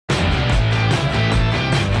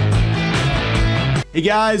Hey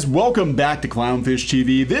guys, welcome back to Clownfish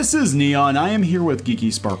TV. This is Neon. I am here with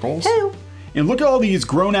Geeky Sparkles. Hello. And look at all these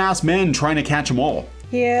grown-ass men trying to catch them all.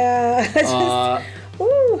 Yeah.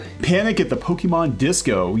 Panic at the Pokemon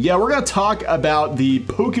Disco. Yeah, we're going to talk about the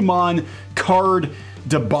Pokemon card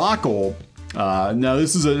debacle. Now,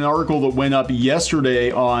 this is an article that went up yesterday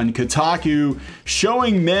on Kotaku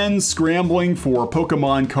showing men scrambling for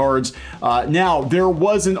Pokemon cards. Now, there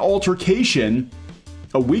was an altercation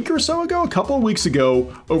a week or so ago, a couple of weeks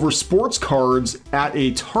ago, over sports cards at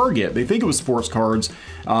a Target. They think it was sports cards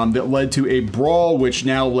that led to a brawl, which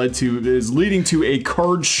now is leading to a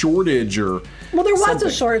card shortage or well, there was something.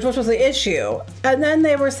 a shortage, which was the issue. And then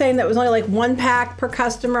they were saying that it was only like 1 pack per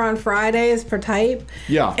customer on Fridays per type.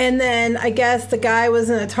 Yeah. And then I guess the guy was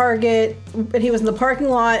in a Target and he was in the parking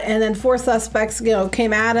lot, and then 4 suspects,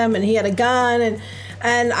 came at him, and he had a gun, and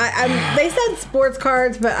they said sports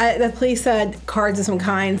cards, but the police said cards of some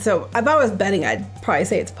kind. So if I was betting, I'd probably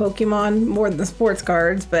say it's Pokemon more than the sports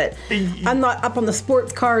cards, but I'm not up on the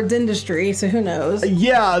sports cards industry, so who knows?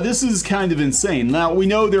 Yeah, this is kind of insane. Now, we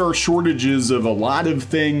know there are shortages of a lot of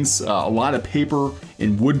things, a lot of paper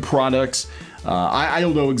and wood products. I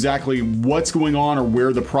don't know exactly what's going on or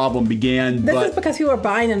where the problem began. This is because people are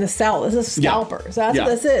buying and to sell. This is scalpers. That's what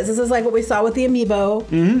this is. This is like what we saw with the Amiibo.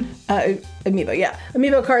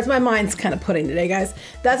 Amiibo cards. My mind's kind of pudding today, guys.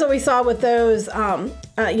 That's what we saw with those,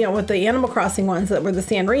 with the Animal Crossing ones that were the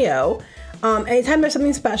Sanrio. Anytime there's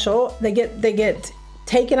something special, they get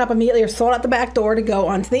taken up immediately or sold out the back door to go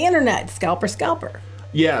onto the internet. Scalper.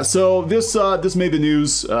 Yeah, so this made the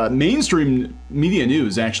news, mainstream media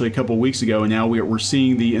news, actually, a couple of weeks ago, and now we're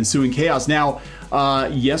seeing the ensuing chaos. Now,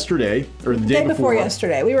 yesterday, or the day before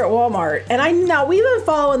yesterday, we were at Walmart, and we've been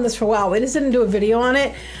following this for a while. We just didn't do a video on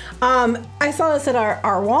it. I saw this at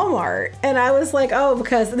our Walmart, and I was like, oh,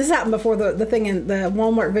 because this happened before the thing in the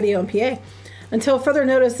Walmart video in PA. Until further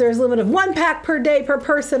notice, there's a limit of 1 pack per day per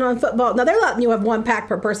person on football. Now, they're letting you have 1 pack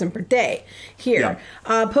per person per day here.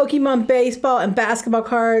 Yeah. Pokemon baseball and basketball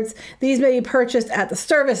cards. These may be purchased at the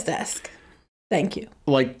service desk. Thank you.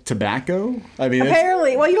 Like tobacco? I mean,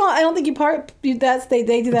 apparently. Well, I don't think they do that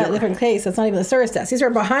in a different case. That's not even the service desk. These are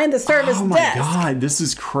behind the service desk. Oh my God, this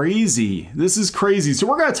is crazy. This is crazy. So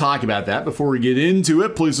we're going to talk about that before we get into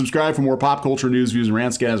it. Please subscribe for more pop culture news, views, and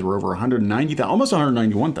rants, guys. We're over 190,000, almost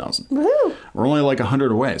 191,000. Woohoo! We're only like 100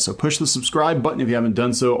 away. So push the subscribe button if you haven't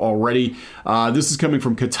done so already. This is coming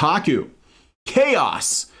from Kotaku.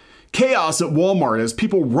 Chaos at Walmart as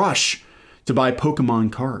people rush to buy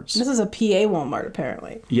Pokemon cards. This is a PA Walmart,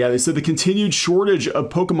 apparently. Yeah, they said the continued shortage of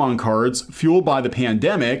Pokemon cards fueled by the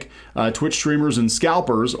pandemic, Twitch streamers and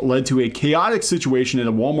scalpers led to a chaotic situation at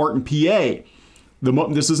a Walmart in PA.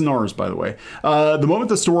 This isn't ours, by the way. The moment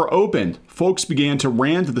the store opened, folks began to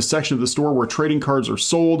ran to the section of the store where trading cards are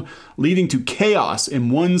sold, leading to chaos in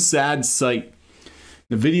one sad sight.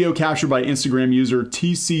 The video captured by Instagram user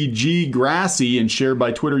TCG Grassy and shared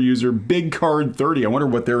by Twitter user BigCard30. I wonder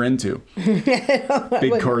what they're into.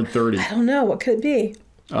 BigCard30. I don't know. What could it be?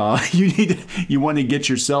 You want to get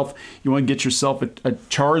yourself a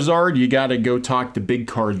Charizard, you got to go talk to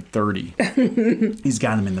BigCard30. He's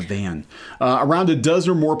got him in the van. Around a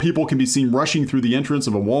dozen or more people can be seen rushing through the entrance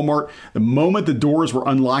of a Walmart. The moment the doors were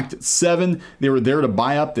unlocked at 7, they were there to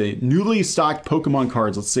buy up the newly stocked Pokemon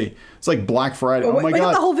cards. Let's see. It's like Black Friday. Oh my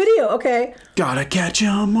God. The whole video. Okay. Gotta catch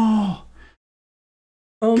them all.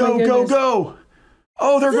 Oh Go.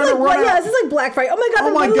 Oh, they're going to run out. Yeah, this is like Black Friday. Oh my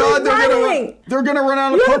God, they're going to run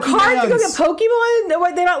out of Pokemon. You have cards to go get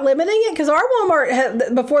Pokemon? They're not limiting it? Because our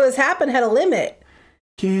Walmart, before this happened, had a limit.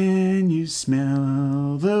 Can you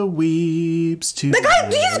smell the weeps too? The guy,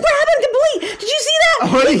 he just grabbed it complete. Did you see that?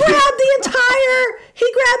 He grabbed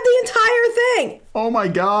the entire thing. Oh my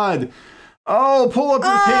God. Oh, pull up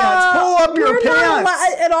your pants. Pull up your pants.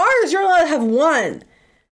 At ours, you're allowed to have 1.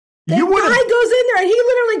 The guy goes in there and he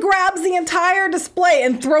literally grabs the entire display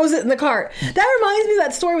and throws it in the cart. That reminds me of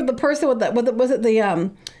that story with the person with was it the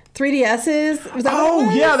 3DSs? Was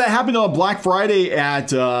that that happened on Black Friday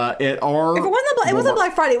at our. It wasn't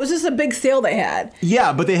Black Friday. It was just a big sale they had.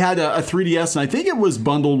 Yeah, but they had a 3DS, and I think it was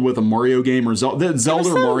bundled with a Mario game or Zelda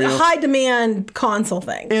or Mario. High demand console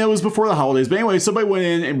thing. And it was before the holidays. But anyway, somebody went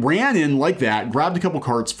in and ran in like that, grabbed a couple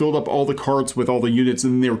carts, filled up all the carts with all the units,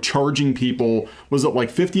 and then they were charging people. Was it like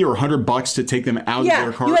 $50 or $100 to take them out of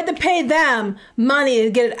their cart? You had to pay them money to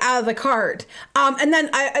get it out of the cart. And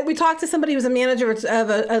then we talked to somebody who was a manager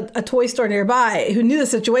of a toy store nearby who knew the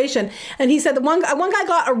situation, and he said that one guy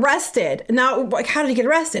got arrested. Now, like, how did he get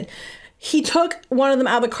arrested? He took one of them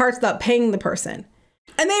out of the carts without paying the person,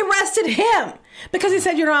 and they arrested him because he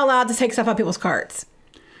said you're not allowed to take stuff out of people's carts.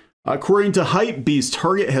 According to Hypebeast,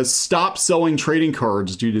 Target has stopped selling trading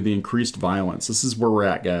cards due to the increased violence. This is where we're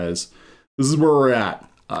at, guys. This is where we're at.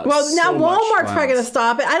 Well, now Walmart's probably going to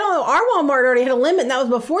stop it. I don't know. Our Walmart already had a limit, and that was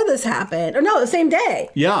before this happened. Or no, the same day.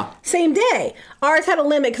 Yeah. Same day. Ours had a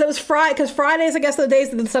limit because it was Friday. Because Fridays, I guess, are the days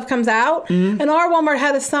that the stuff comes out. And our Walmart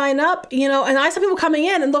had to sign up, you know. And I saw people coming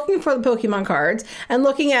in and looking for the Pokemon cards and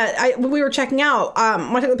looking at. We were checking out.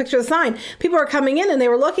 When I took a picture of the sign, people were coming in and they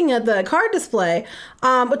were looking at the card display,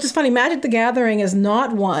 which is funny. Magic the Gathering is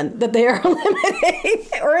not one that they are limiting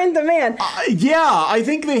or in demand. Yeah, I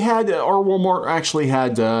think they had. Our Walmart actually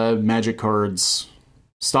had Magic cards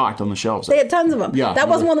stocked on the shelves. They had tons of them. Yeah, that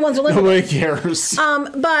wasn't one of the ones that limited. Nobody cares.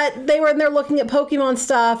 But they were in there looking at Pokemon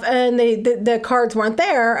stuff, and the cards weren't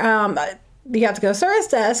there. You have to go to service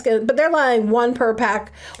desk, but they're allowing one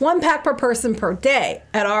pack per person per day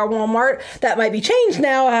at our Walmart. That might be changed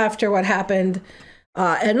now after what happened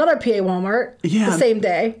at another PA Walmart the same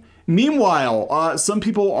day. Meanwhile, some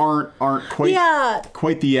people aren't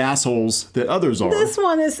quite the assholes that others are.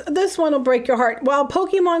 This one will break your heart. While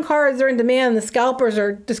Pokemon cards are in demand, the scalpers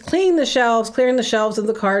are just clearing the shelves of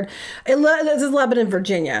the card. This is Lebanon,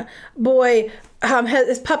 Virginia. Boy,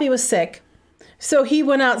 his puppy was sick. So he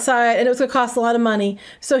went outside, and it was going to cost a lot of money.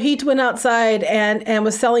 So he went outside and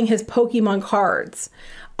was selling his Pokemon cards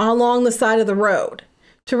along the side of the road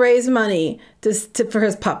to raise money for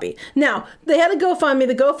his puppy. Now, they had a GoFundMe.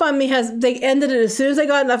 The GoFundMe they ended it as soon as they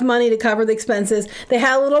got enough money to cover the expenses. They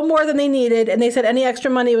had a little more than they needed, and they said any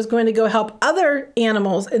extra money was going to go help other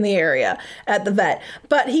animals in the area at the vet.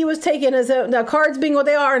 But he was taken as now cards being what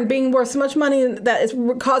they are and being worth so much money that it's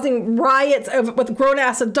causing riots with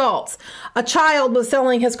grown-ass adults. A child was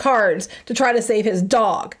selling his cards to try to save his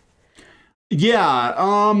dog.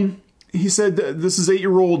 Yeah, he said this is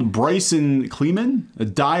 8-year-old Bryson Kleeman, a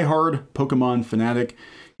diehard Pokemon fanatic.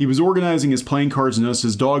 He was organizing his playing cards and noticed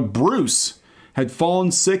his dog Bruce had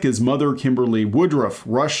fallen sick as mother Kimberly Woodruff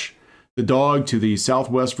rushed the dog to the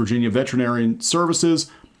Southwest Virginia Veterinary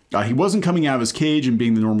Services. He wasn't coming out of his cage and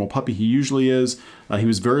being the normal puppy he usually is. He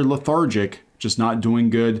was very lethargic, just not doing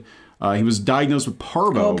good. He was diagnosed with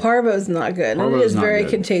parvo. Oh, parvo's not good. It is very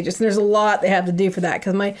contagious. And there's a lot they have to do for that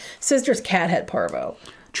because my sister's cat had parvo.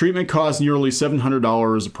 Treatment cost nearly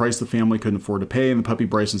 $700, a price the family couldn't afford to pay, and the puppy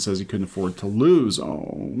Bryson says he couldn't afford to lose.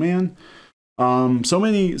 Oh man,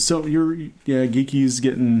 Geeky's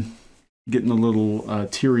getting a little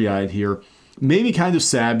teary-eyed here. Maybe kind of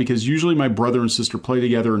sad because usually my brother and sister play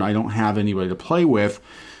together, and I don't have anybody to play with,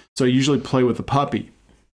 so I usually play with the puppy.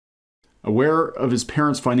 Aware of his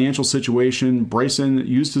parents' financial situation, Bryson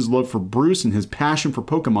used his love for Bruce and his passion for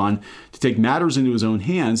Pokemon to take matters into his own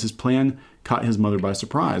hands. His plan caught his mother by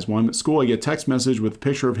surprise. While I'm at school, I get a text message with a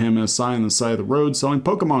picture of him and a sign on the side of the road selling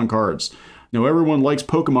Pokemon cards. Now, everyone likes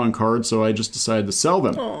Pokemon cards, so I just decided to sell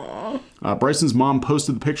them. Bryson's mom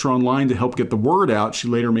posted the picture online to help get the word out. She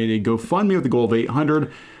later made a GoFundMe with a goal of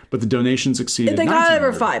 $800, but the donations exceeded $1,900. They got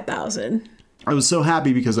over $5,000. I was so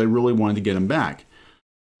happy because I really wanted to get him back.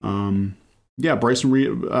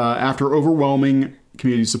 Bryson, after overwhelming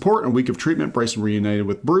community support and a week of treatment, Bryson reunited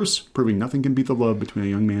with Bruce, proving nothing can beat the love between a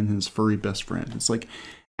young man and his furry best friend. It's like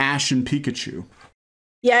Ash and Pikachu.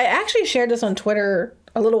 Yeah, I actually shared this on Twitter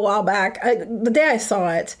a little while back. The day I saw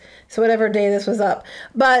it, so whatever day this was up.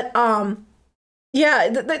 But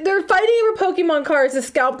they're fighting over Pokemon cards to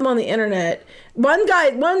scalp them on the internet. One guy,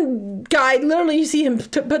 literally, you see him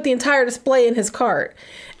put the entire display in his cart.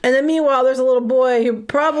 And then meanwhile, there's a little boy who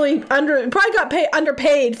probably got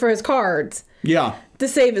underpaid for his cards. Yeah. To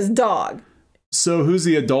save his dog. So who's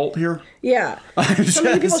the adult here? Yeah. Some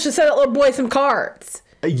of the people should send that little boy some cards.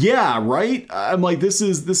 Yeah, right? I'm like, this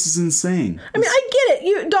is insane. I mean, I get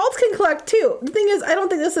it. Adults can collect too. The thing is, I don't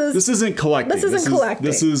think this isn't collecting. This isn't collecting.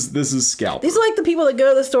 This is scalping. These are like the people that go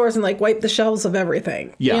to the stores and like wipe the shelves of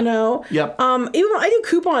everything. Yeah. You know? Yep. Even when I do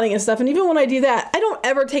couponing and stuff, and even when I do that, I don't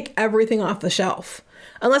ever take everything off the shelf.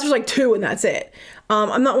 Unless there's like 2 and that's it.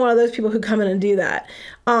 I'm not one of those people who come in and do that.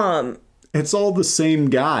 It's all the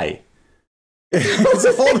same guy. It's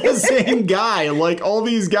all the same guy. Like all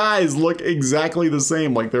these guys look exactly the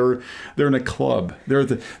same. Like they're in a club.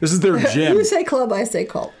 This is their gym. You say club, I say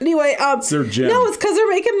cult. Anyway, it's their gym. No, it's because they're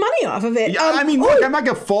making money off of it. Yeah, I mean, look, I'm not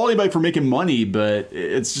gonna fault anybody for making money, but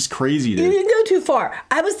it's just crazy. You didn't go too far.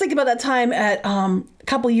 I was thinking about that time at a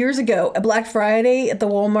couple years ago at Black Friday at the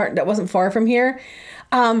Walmart that wasn't far from here.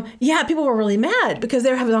 People were really mad because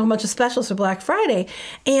they were having a whole bunch of specials for Black Friday.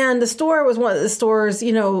 And the store was one of the stores,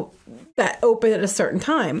 that opened at a certain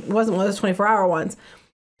time. It wasn't one of those 24-hour ones.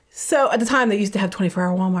 So at the time, they used to have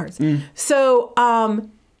 24-hour Walmarts. So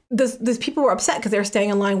these people were upset because they were staying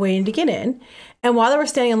in line waiting to get in. And while they were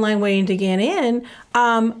standing in line waiting to get in,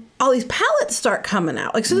 all these pallets start coming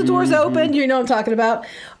out. Like, so the doors open, you know what I'm talking about.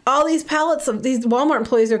 All these pallets of these Walmart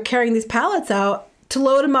employees are carrying these pallets out to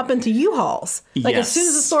load them up into U-Hauls. Like, as soon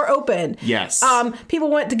as the store opened. Yes. People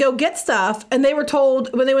went to go get stuff, and they were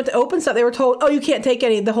told, when they went to open stuff, they were told, oh, you can't take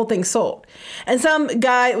any, the whole thing's sold. And some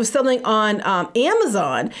guy was selling on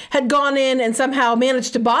Amazon, had gone in and somehow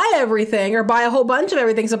managed to buy everything, or buy a whole bunch of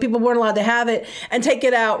everything, so people weren't allowed to have it, and take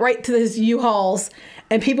it out right to these U-Hauls,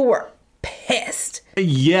 and people were pissed.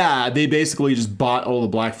 Yeah, they basically just bought all the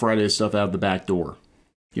Black Friday stuff out of the back door.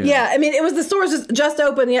 Yeah, I mean, it was the stores just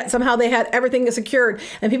open, yet somehow they had everything secured.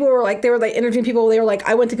 And people were like, interviewing people, they were like,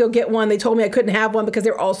 I went to go get one. They told me I couldn't have one because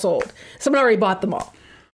they were all sold. Someone already bought them all.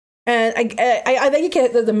 And I think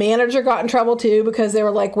the manager got in trouble too, because they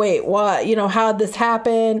were like, wait, what? You know, how'd this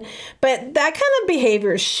happen? But that kind of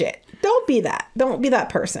behavior is shit. Don't be that. Don't be that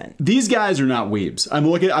person. These guys are not weebs.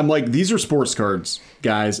 I'm like, these are sports cards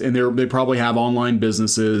guys, and they probably have online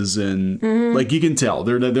businesses, and like, you can tell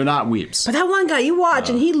they're not weebs. But that one guy you watch,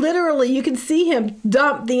 and he literally, you can see him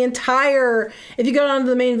dump the entire. If you go down to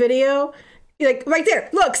the main video, like right there,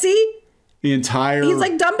 look, see. The entire. He's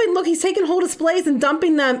like dumping. Look, he's taking whole displays and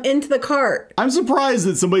dumping them into the cart. I'm surprised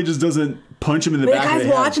that somebody just doesn't punch him in the back of the head. The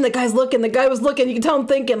guy's watching. The guy's looking. The guy was looking. You can tell him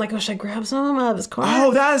thinking, like, oh, should I grab some out of his cart?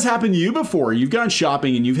 Oh, that has happened to you before. You've gone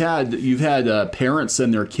shopping and you've had parents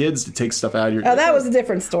send their kids to take stuff out of your. Oh, that was a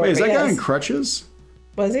different story. Wait, is that guy on crutches?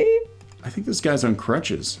 Was he? I think this guy's on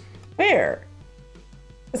crutches. Where?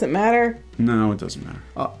 Does it matter? No, it doesn't matter.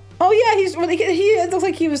 Oh yeah, he looks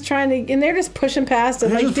like he was trying to, and they're just pushing past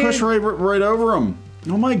him. They just push right over him.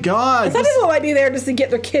 Oh my God! Some people might be there just to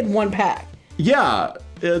get their kid one pack. Yeah,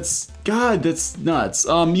 that's nuts.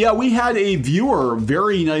 Yeah, we had a viewer,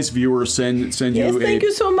 very nice viewer, send you. Yes, thank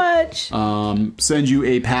you so much. Send you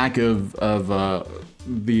a pack of the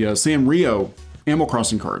Sanrio Animal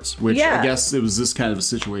Crossing cards, which I guess it was this kind of a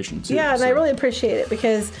situation too. Yeah, and I really appreciate it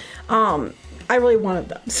because I really wanted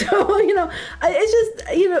them. So, you know, it's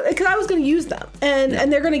just, you know, because I was going to use them, and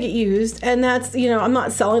they're going to get used, and that's, you know, I'm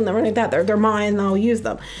not selling them or anything like that. They're mine, and I'll use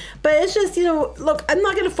them. But it's just, you know, look, I'm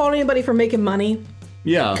not going to fault anybody for making money.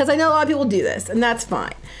 Yeah. Because I know a lot of people do this, and that's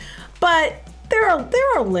fine. But there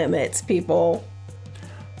are limits, people.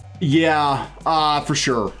 Yeah, for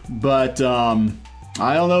sure. But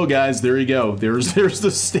I don't know, guys. There you go. There's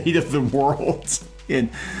the state of the world in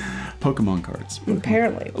Pokemon cards.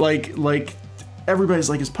 Apparently. Like everybody's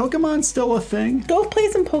like, is Pokemon still a thing? Go play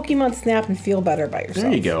some Pokemon Snap and feel better about yourself.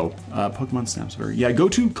 There you go. Pokemon Snap's very... Yeah, go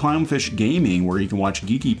to Clownfish Gaming where you can watch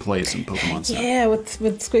Geeky play some Pokemon Snap. Yeah,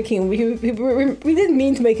 with Squid King. We didn't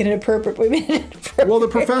mean to make it inappropriate, but we made it inappropriate. Well, the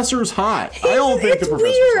professor's hot. I don't think the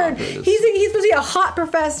professor's hot. He's supposed to be a hot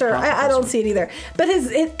professor. I don't see it either. But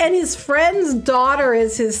his friend's daughter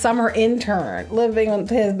is his summer intern, living with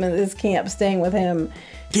him in his camp, staying with him.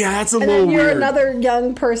 Yeah, that's a little weird. And then you're another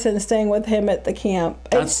young person staying with him at the camp.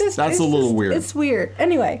 That's a little weird. It's weird.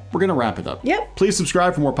 Anyway. We're going to wrap it up. Yep. Please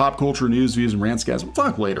subscribe for more pop culture news, views, and rants, guys. We'll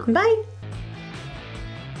talk later. Bye.